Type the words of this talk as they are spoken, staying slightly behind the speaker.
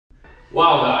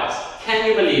Wow guys, can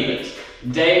you believe it?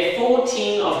 Day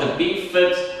 14 of the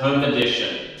BEFIT Home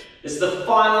Edition. It's the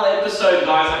final episode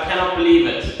guys, I cannot believe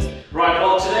it. Right,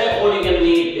 well today all you're going to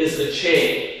need is a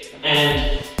chair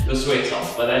and the sweat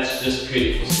top, but that's just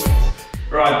purely for sweat.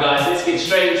 Right guys, let's get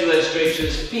straight into those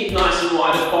stretches. Feet nice and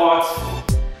wide apart,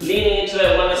 leaning into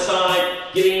that one side,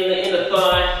 getting in the inner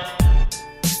thigh.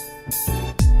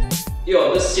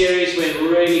 Yo, this series went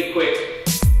really quick.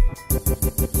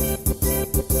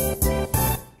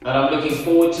 But I'm looking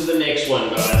forward to the next one,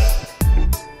 guys.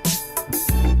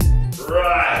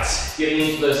 Right, getting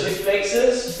into those hip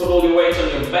flexors. Put all your weight on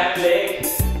your back leg.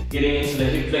 Getting into the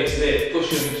hip flexor there.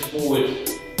 Push your hips forward.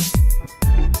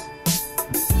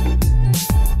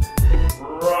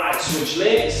 Right, switch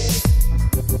legs.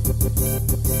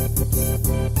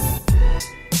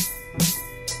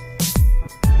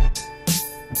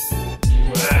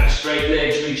 Right, straight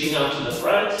legs reaching out to the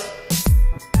front.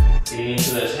 Getting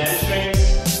into those hamstrings.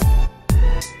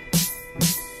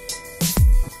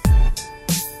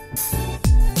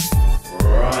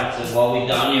 While we're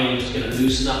down here, we're just going to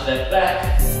loosen up that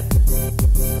back.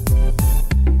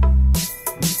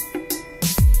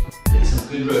 Get some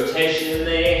good rotation in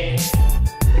there.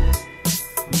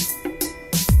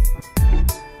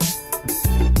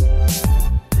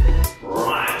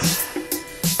 Right.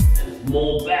 And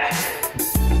more back.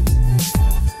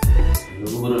 A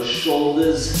little bit of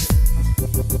shoulders.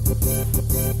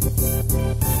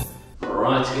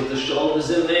 Right, get the shoulders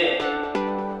in there.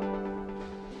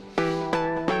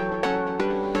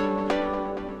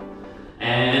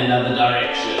 Another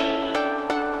direction.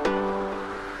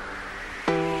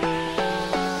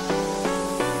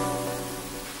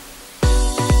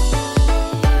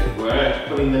 Good work.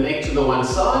 Putting the neck to the one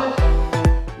side,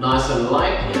 nice and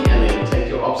lightly, and then take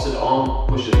your opposite arm,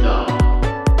 push it down.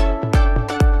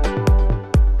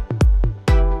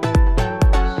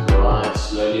 Right,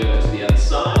 slowly over to the other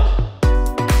side.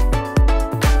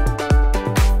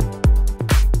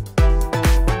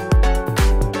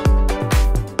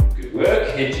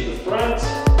 Head to the front,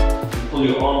 you pull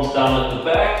your arms down at the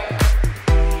back.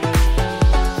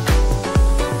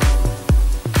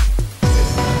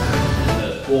 And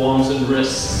the forearms and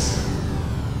wrists.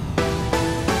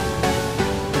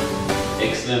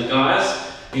 Excellent guys.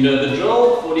 You know the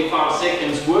drill, 45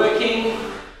 seconds working,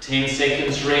 10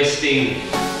 seconds resting.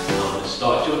 Now let's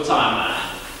start your timer.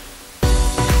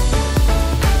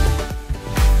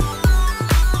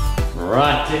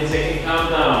 Right, 10-second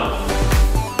countdown.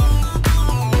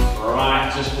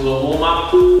 Alright, just for the warm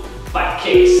up, butt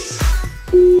kicks.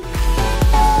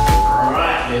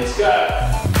 Alright, let's go.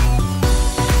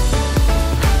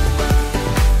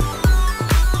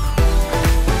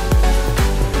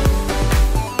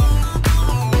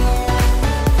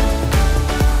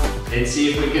 Let's see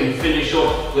if we can finish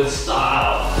off with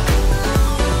style.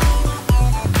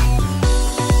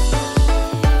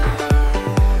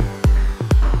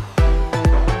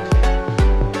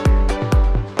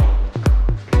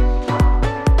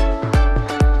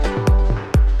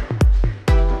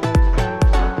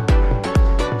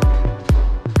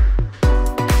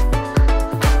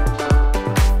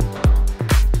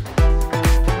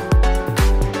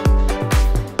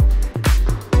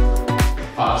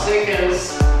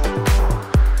 Seconds.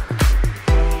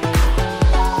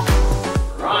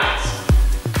 Right.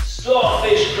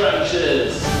 Starfish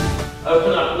crunches.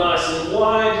 Open up nice and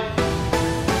wide.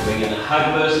 We're going to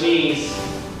hug those knees.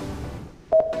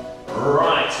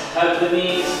 Right. Hug the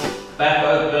knees. Back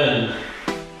open.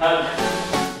 Hug.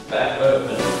 Back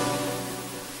open.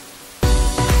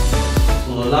 This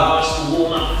will allow us to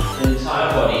warm up the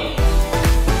entire body.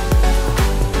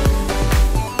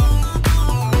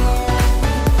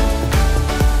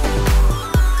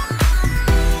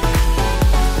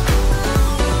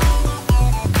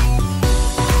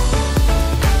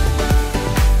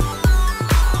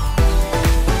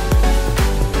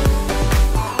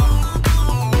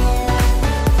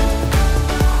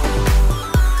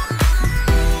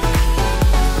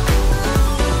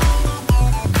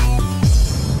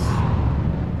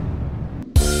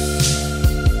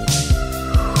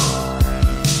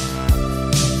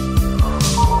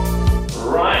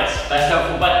 Back up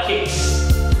for butt kicks.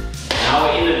 Now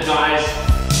we're in it guys.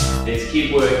 Let's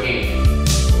keep working.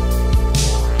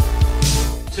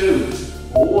 2,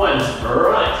 1,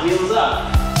 right, heels up.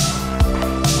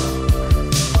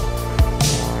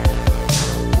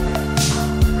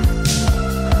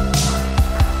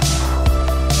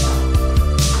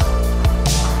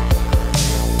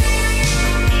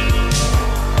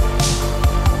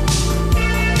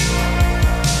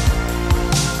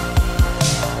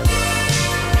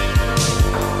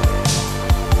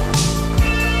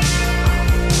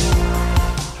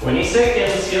 20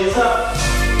 seconds, heels up.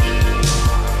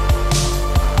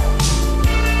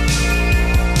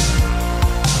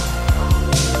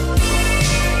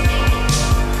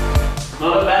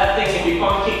 Not a bad thing if you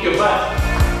can't kick your butt.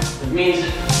 It means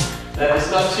that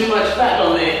there's not too much fat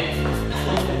on there.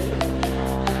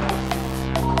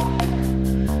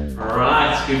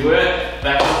 Alright, good work.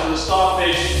 Back up to the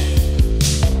starfish.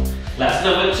 Lap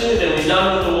number 2, then we're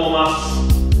done with the warm-ups.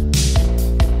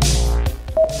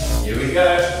 Here we go.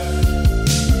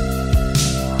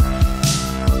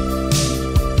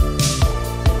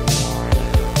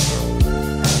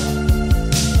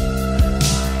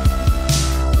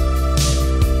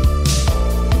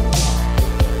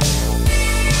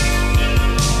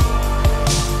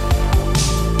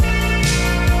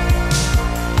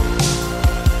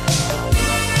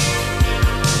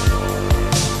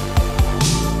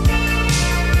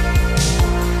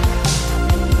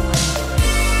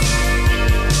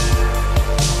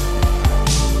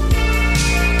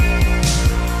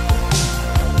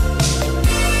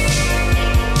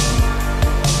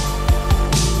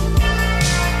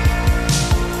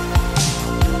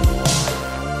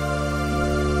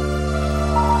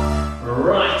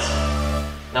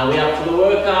 Now we're up for the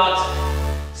workout.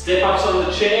 Step ups on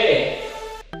the chair.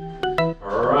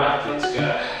 Alright, let's go.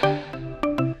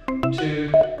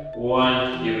 2,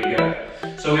 1, here we go.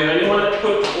 So we only want to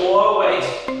put all our weight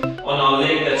on our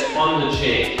leg that's on the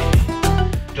chair.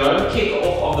 Don't kick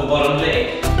off of the bottom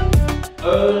leg.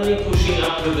 Only pushing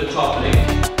up with the top leg.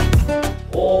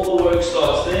 All the work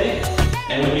starts there.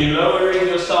 And when you're lowering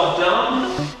yourself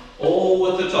down, all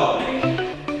with the top leg.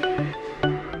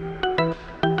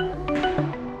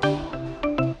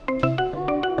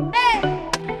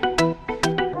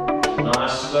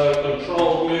 Slow,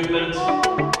 controlled movement.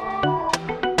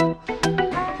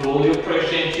 Put all your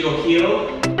pressure into your heel.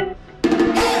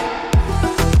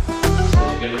 So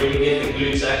you can really get the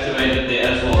glutes activated there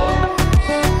as well.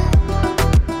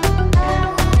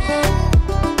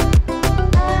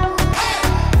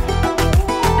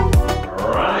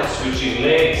 Alright, switching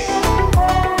legs.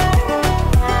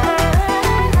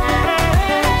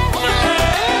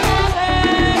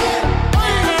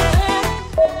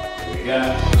 Here we go.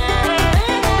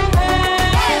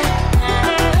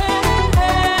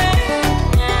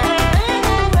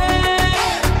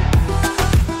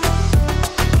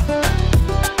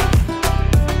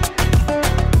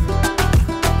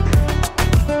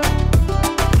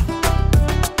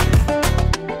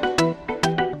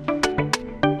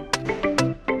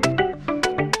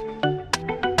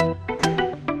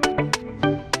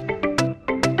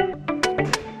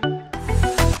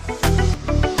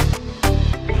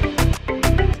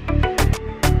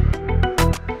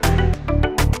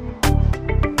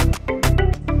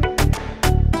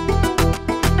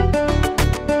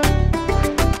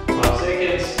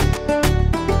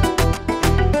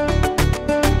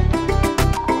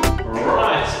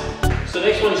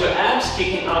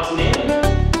 Kicking out and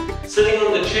in. Sitting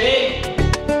on the chair,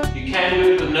 you can do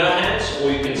it with no hands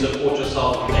or you can support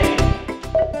yourself with leg.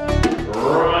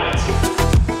 Right.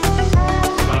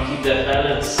 Try and keep that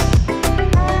balance.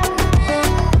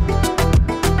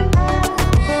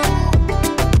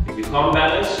 If you can't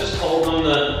balance, just hold on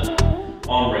the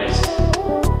armrest,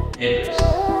 headrest.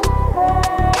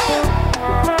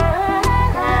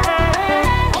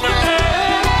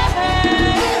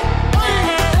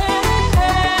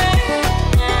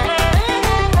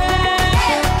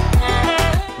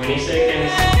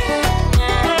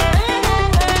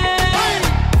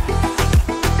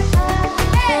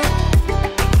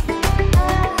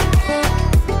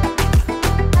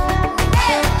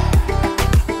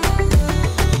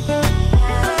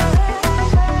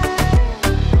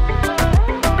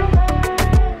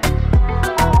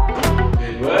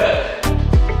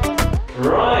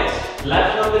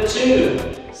 Lap number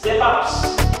 2, step ups.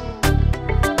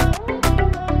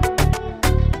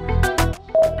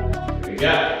 Here we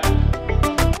go.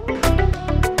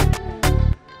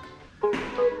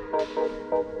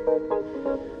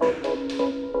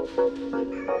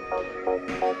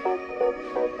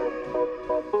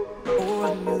 Oh, I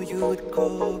knew you would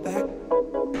call back.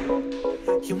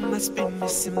 You must be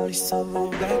missing me so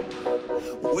bad.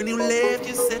 When you left,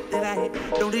 you said that I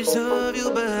don't deserve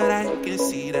you, but I can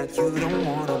see that you don't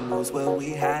want to lose what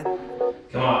we had.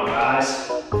 Come on, guys.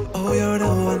 Oh, you're the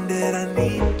one that I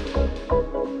need.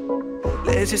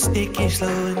 Let's just sneak in slow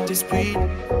and just breathe.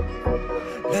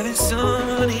 Loving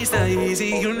someone is not easy,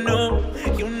 you know,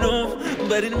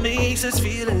 but it makes us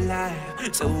feel alive,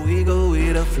 so we go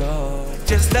with the flow.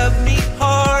 Just love me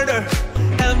harder,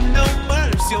 have no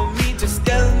mercy on me, just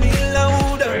tell me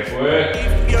louder. Great work.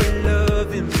 If you're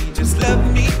loving me, just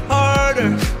love me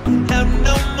harder.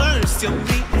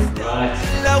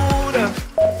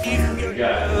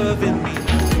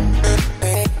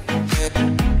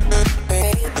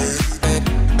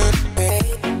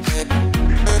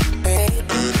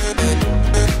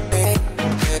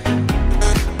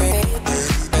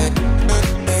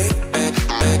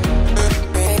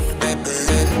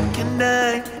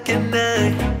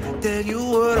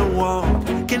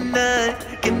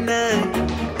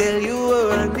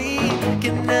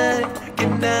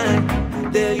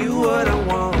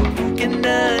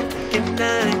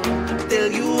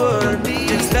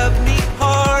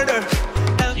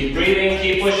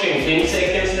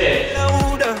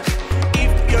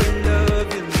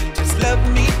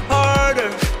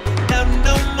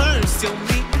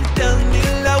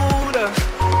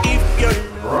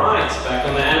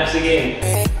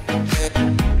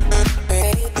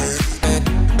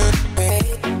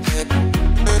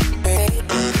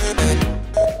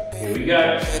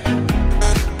 go.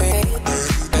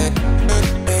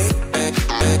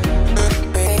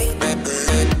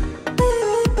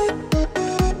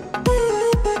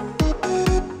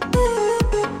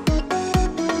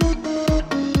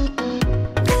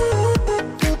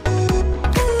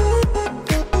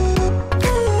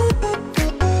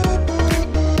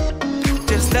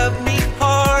 Just love me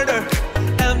harder,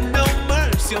 have no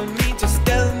mercy on me. Just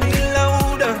tell me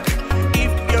louder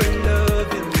if you're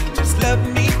loving me. Just love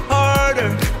me harder,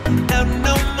 have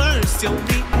no mercy on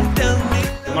me. Tell me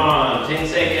Come on, 10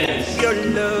 seconds. if you're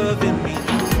loving me.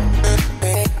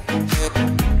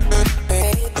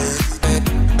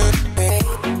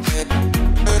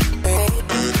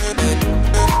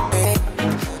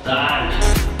 Done.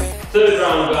 Third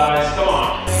round, guys. Come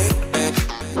on.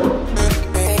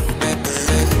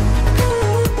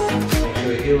 Make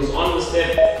sure your heels on the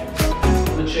step,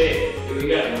 on the chair. Here we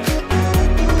go.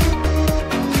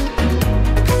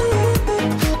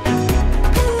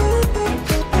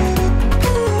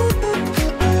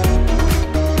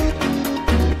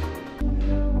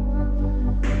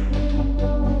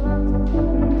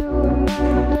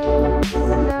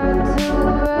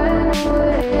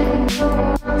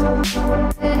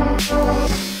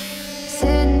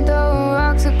 Sitting throwing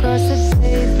rocks across the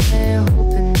pavement,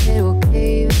 hoping it will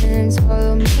cave in and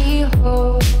swallow me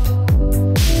whole.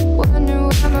 Wondering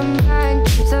why my mind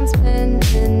keeps on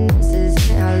spinning. This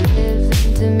isn't how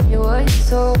living to me was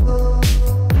told.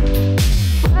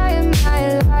 Why am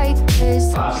I like this?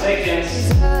 5 seconds.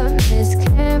 This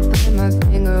can't put my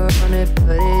finger on it,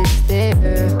 but it's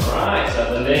there. Alright, so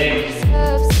the leg.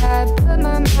 Upside, but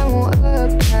my mind won't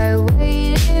upside,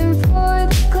 waiting for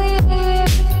the clear.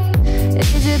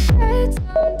 Is it bad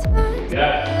sometimes?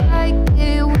 Yeah. I like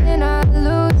it when I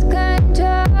lose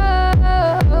control.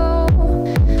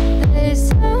 There's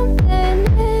something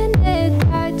in it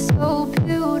that's so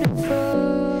beautiful.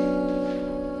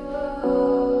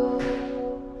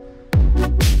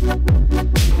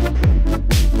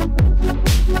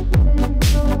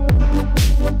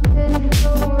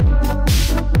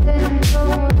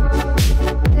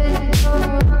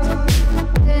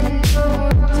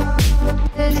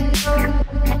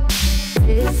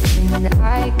 Listen,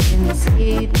 I can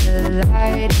see the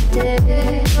light of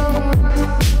day,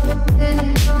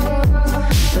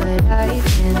 but I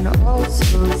can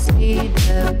also see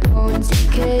the bones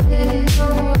decay.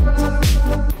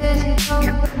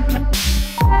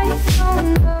 I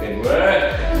don't know. Good work.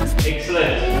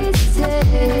 Excellent.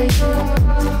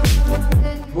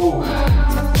 Ooh.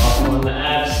 Last one on the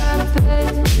abs.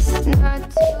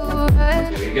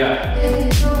 Here we go.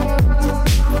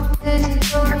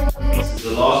 This is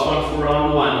the last one for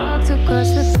round 1. Across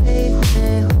the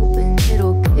pavement, hoping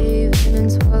it'll cave in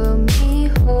and swallow me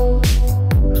whole.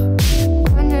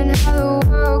 Wondering how the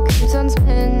world keeps on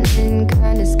spinning,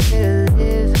 kinda scared of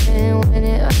living when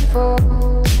it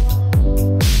unfolds.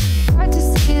 Hard to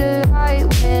see the light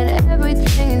when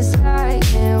everything is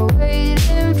dying,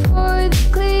 waiting for the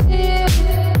clear.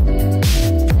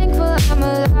 Thankful I'm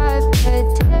alive, but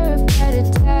terrified of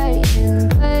dying.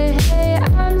 But hey,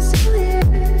 I'm still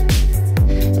here.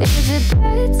 Is it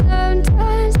bad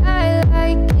sometimes? I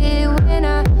like it when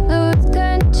I lose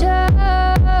control.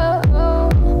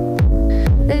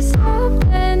 There's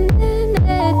something in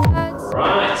it that's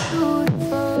Right.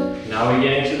 beautiful. Now we're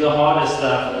getting to the harder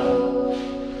stuff.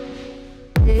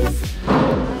 This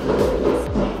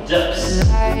Dips.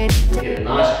 light, Get a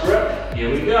nice grip. Here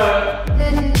we go.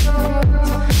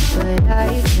 but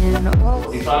I can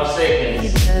also 45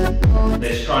 seconds. see the bones.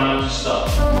 Let's try not to stop.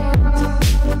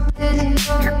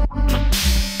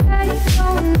 I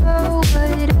don't know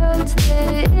what else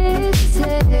there is to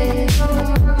say.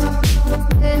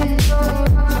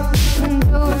 I'm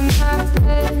doing my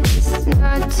best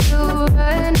not to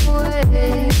run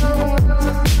away.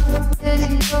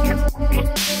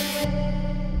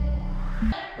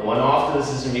 The one after this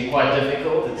is going to be quite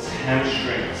difficult. It's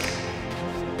hamstrings.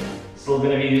 Still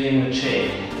going to be using the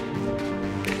chair.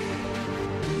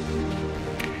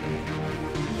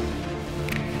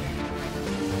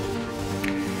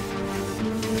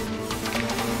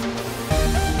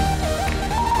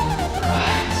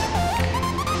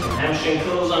 Hamstring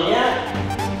curls on here.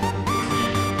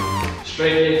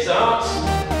 Straight legs out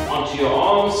onto your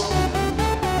arms.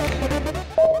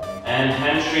 And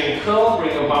hamstring curl.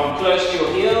 Bring your bum close to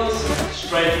your heels.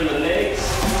 Straighten the legs.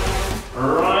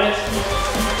 Right.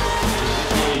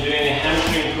 And you're doing a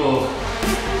hamstring curl.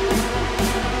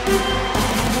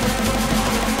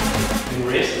 You can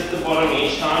rest at the bottom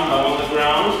each time, bum on the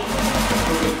ground.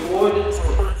 Looking forward.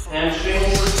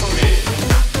 Hamstrings. Rest.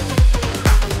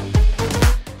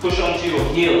 Push onto your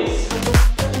heels.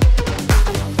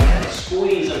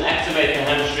 squeeze and activate the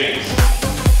hamstrings.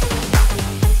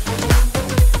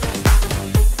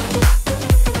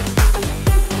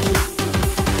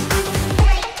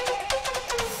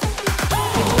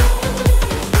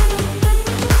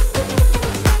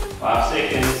 5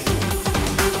 seconds.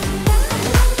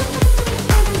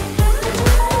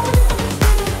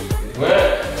 Good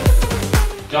work.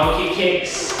 Donkey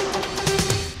kicks.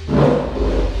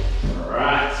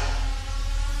 Alright.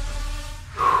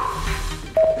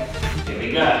 Here we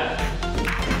go.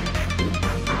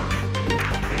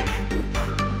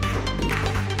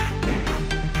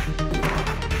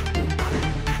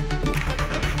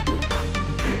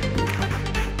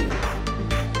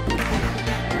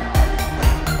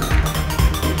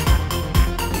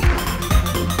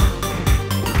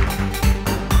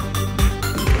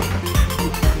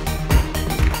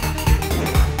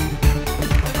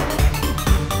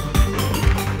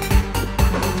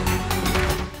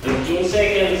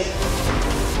 Seconds.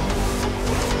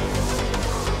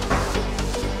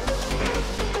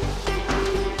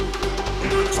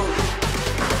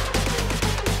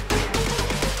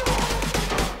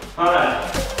 Alright.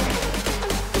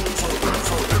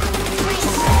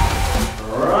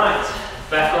 Alright.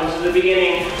 Back onto the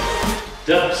beginning.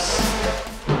 Dips.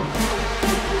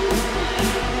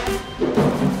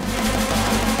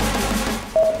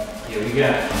 Here we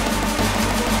go.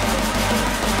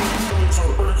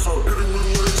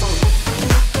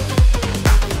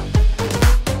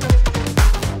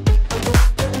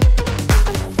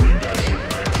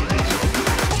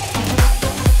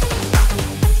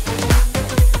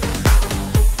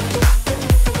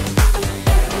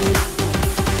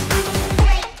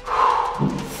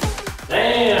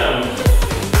 Damn!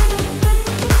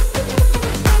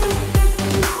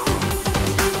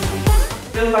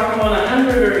 Feels like I'm on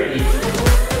 100 already.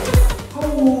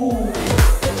 Ooh.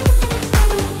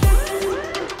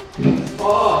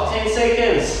 Oh, 10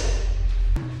 seconds.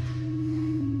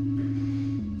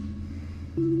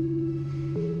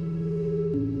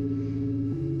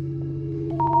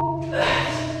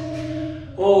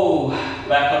 Oh,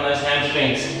 back on those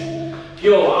hamstrings.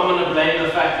 Yo, I'm gonna blame the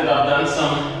fact that I've done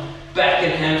some back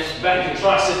and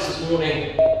triceps this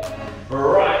morning.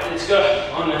 Alright, let's go.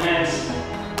 On the hands.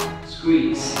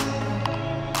 Squeeze.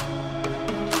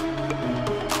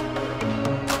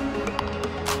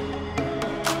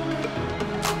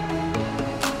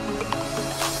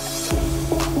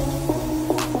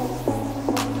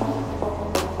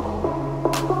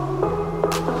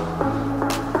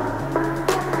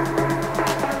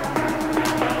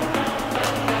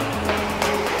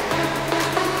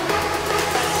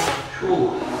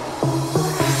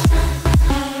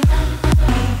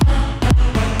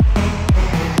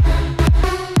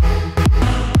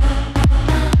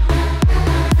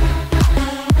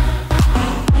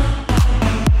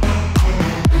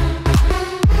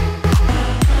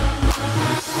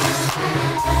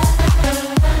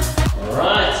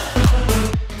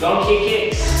 Donkey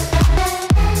kicks.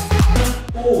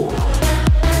 Ooh.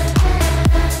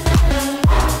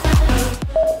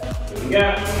 Here we go.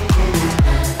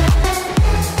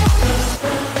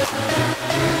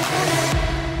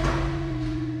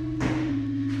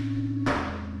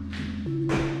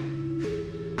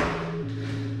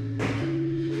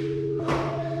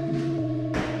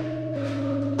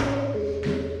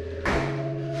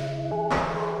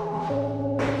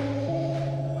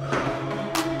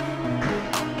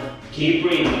 Keep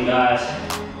breathing, guys.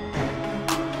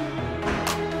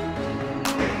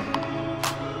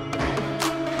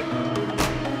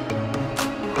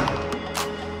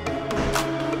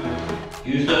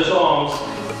 Use those arms.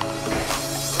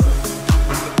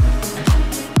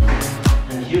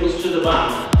 And heels to the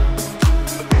bum.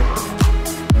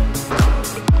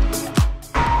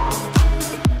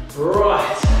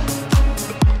 Right.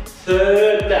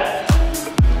 Third lap.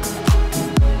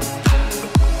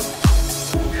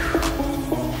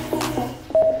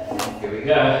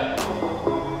 Go.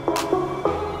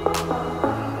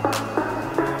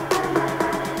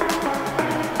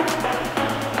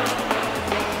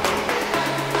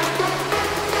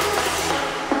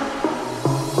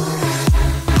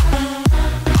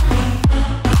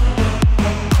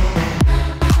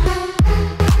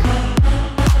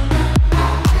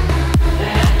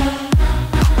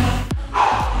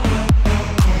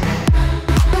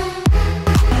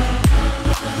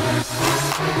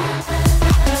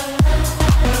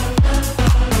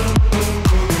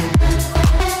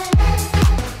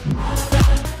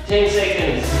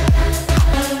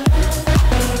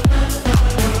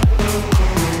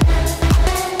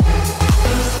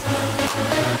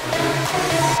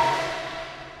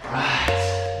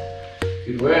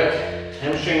 Good work.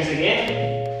 Hamstrings again.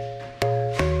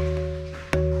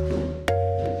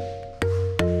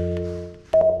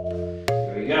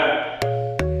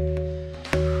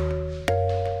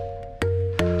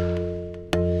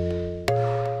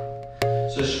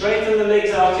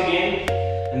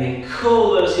 and then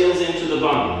curl those heels into the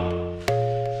bum.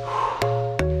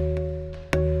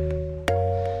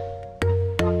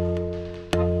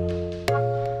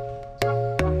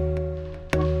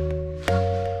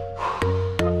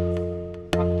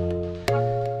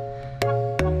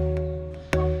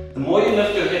 The more you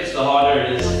lift your hips, the harder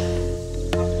it is.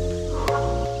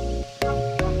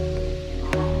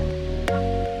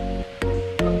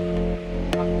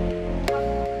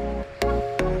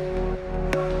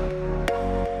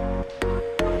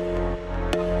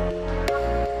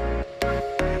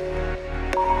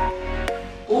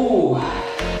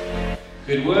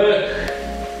 Good work.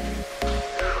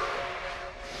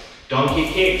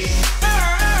 Donkey kicks.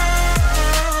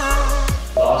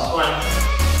 Last one.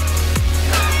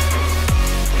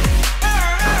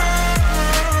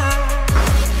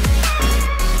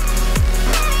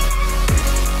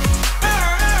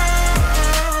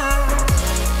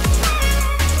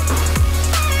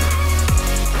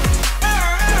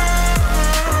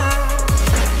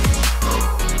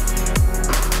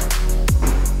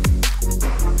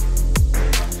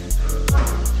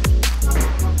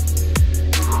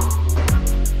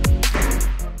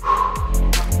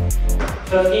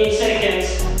 Seconds.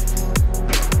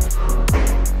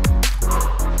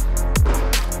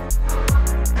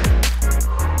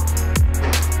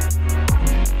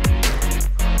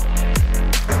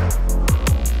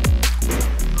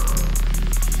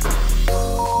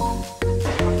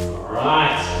 All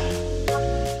right.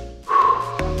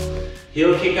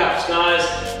 Heel kick ups, guys.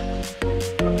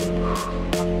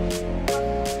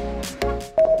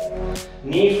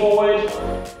 Knee forward,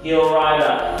 heel right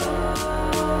up.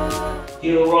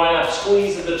 Heel right up,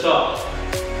 squeeze at the top.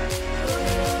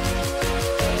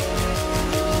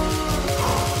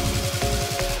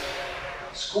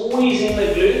 Squeezing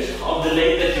the glute of the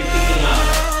leg that you're kicking up.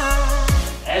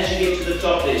 As you get to the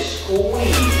top there,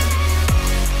 squeeze.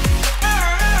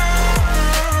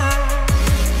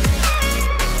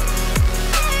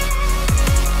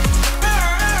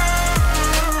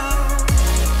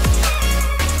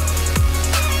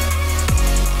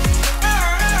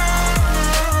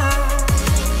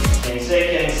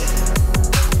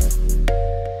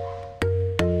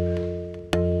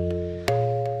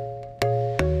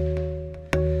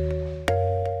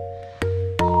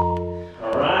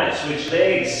 Switch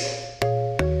legs.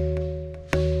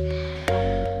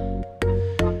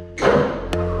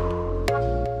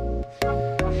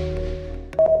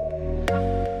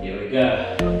 Here we go.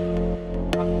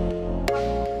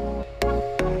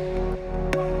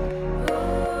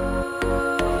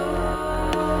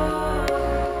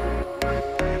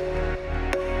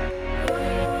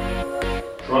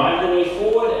 Drive the knee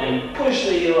forward and push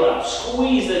the heel up.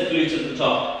 Squeeze that glute at the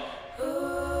top.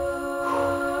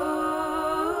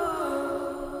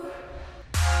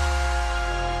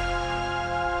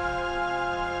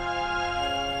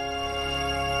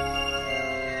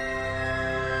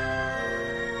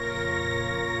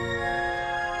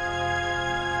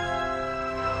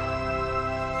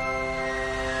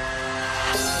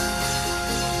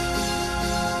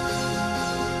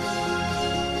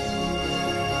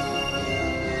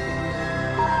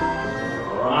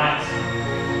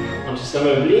 Some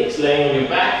obliques, laying on your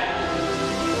back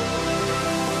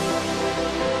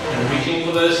and reaching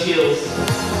for those heels.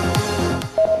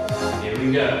 Here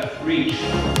we go. Reach,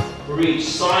 reach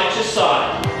side to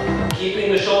side,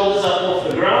 keeping the shoulders up off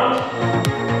the ground,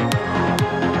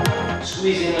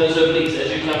 squeezing those obliques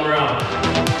as you come around.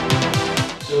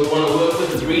 So we want to work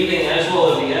with the breathing as well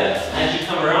over here. As you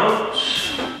come around,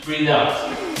 breathe out.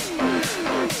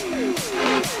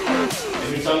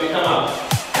 Every time you come up.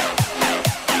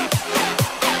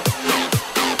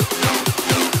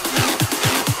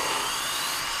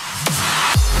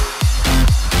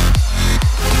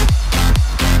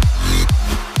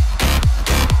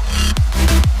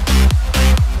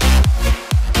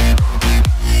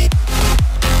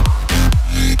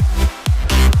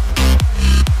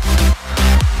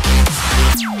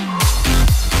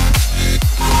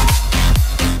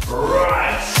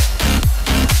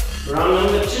 Round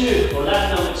number 2, or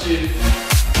lap number 2.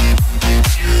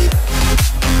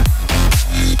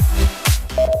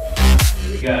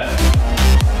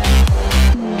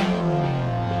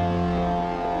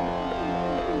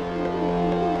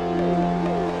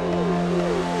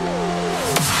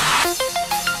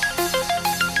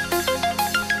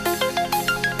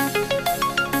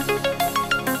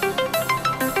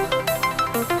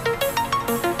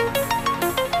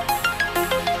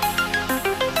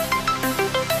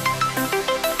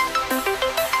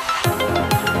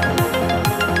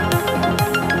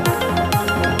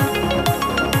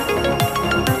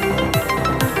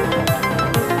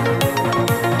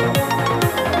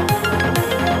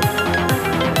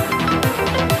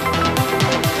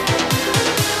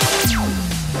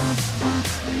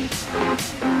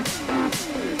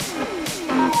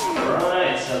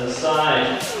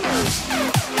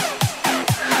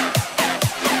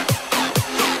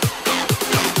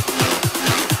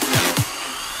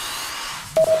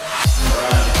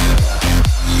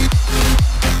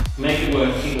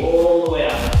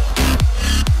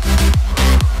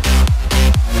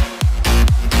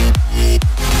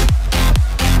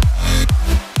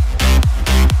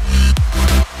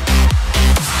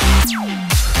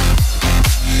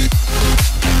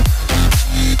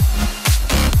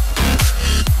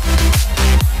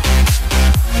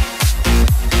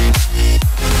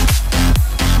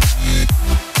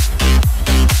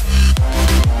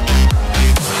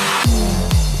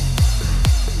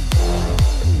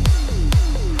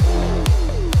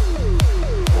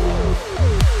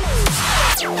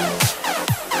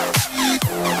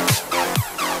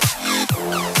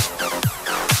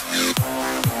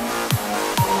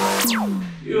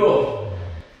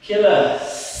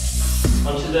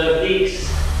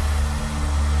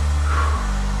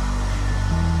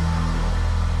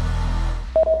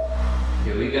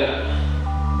 we go.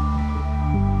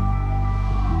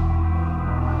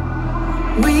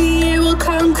 We will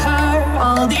conquer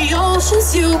all the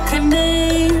oceans you can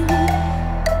name.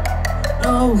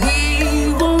 No,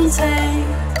 we won't take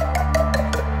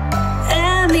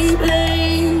any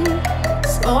blame.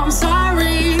 So I'm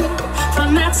sorry for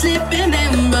not slipping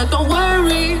in, but don't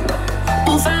worry,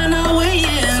 we'll find our way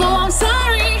in. So I'm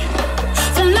sorry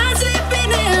for not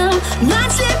slipping in,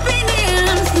 not slipping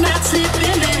in, not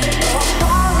slipping in.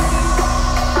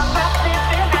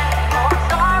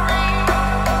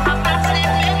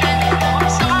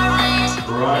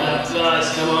 Right up to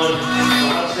us, come on,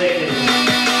 5 seconds.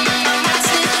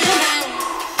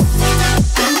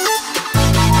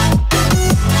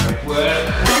 Great work.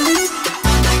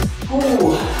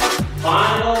 Ooh,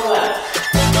 final lap.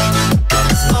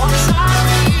 Let's go.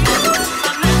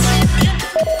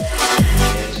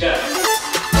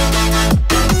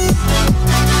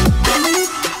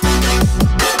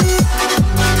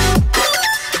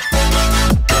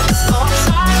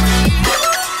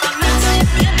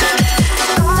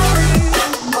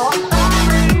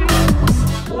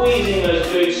 Squeezing those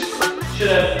glutes. Should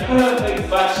have perfect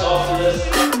butts after this.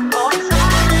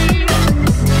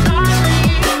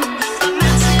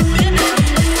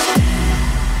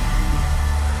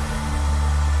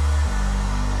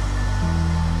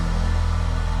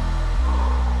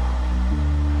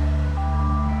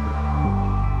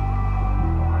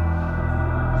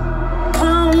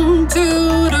 Come to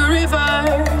the river,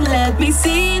 let me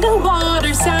see the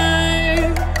water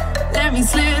side. Let me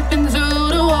slip into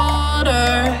the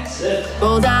water,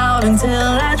 roll down until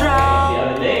I drown. The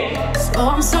other leg. So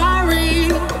I'm sorry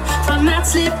for not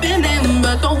slipping in,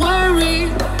 but don't worry,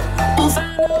 we'll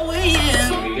find our way in.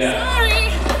 Here we go. Sorry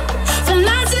for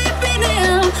not slipping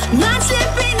in, not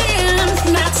slipping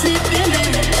in, not slipping in.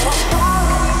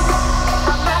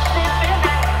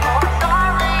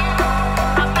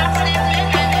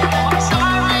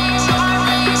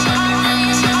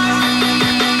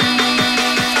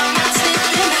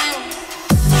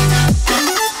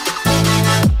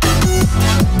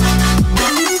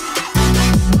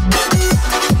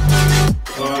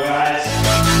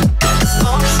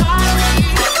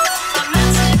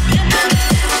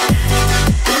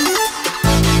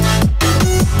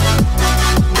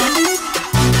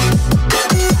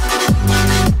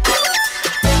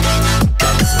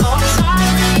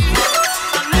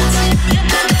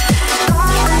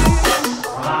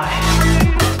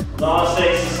 Last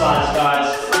exercise, guys.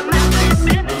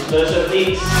 Those are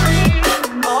feet.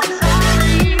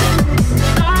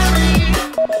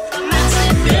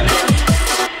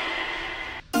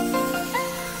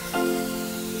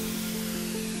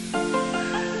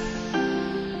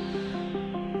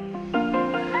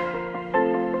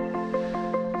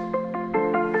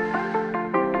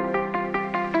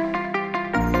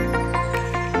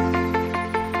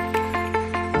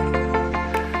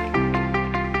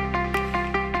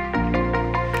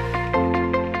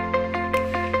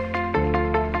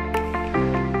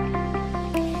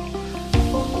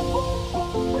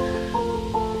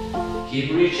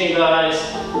 Keep reaching, guys.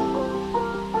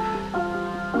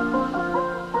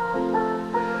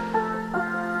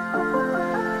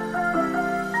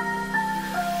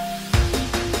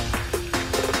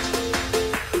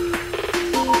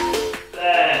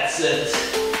 That's it.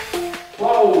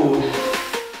 Whoa.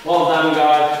 Well done,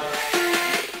 guys.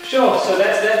 Sure, so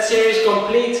that's that series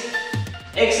complete.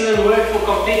 Excellent work for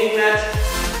completing that.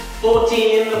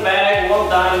 14 in the bag, well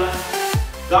done.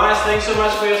 Guys, thanks so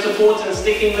much for your support and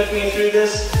sticking with me through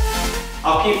this.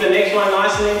 I'll keep the next one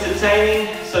nice and entertaining.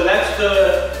 So that's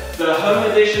the home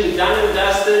edition done and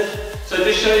dusted. So it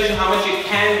just shows you how much you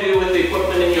can do with the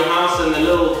equipment in your house and the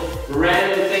little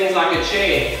random things like a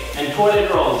chair and toilet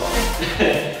rolls.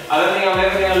 I don't think I'm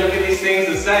ever going to look at these things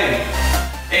the same.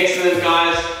 Excellent,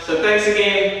 guys. So thanks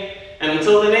again, and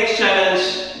until the next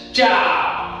challenge, ciao!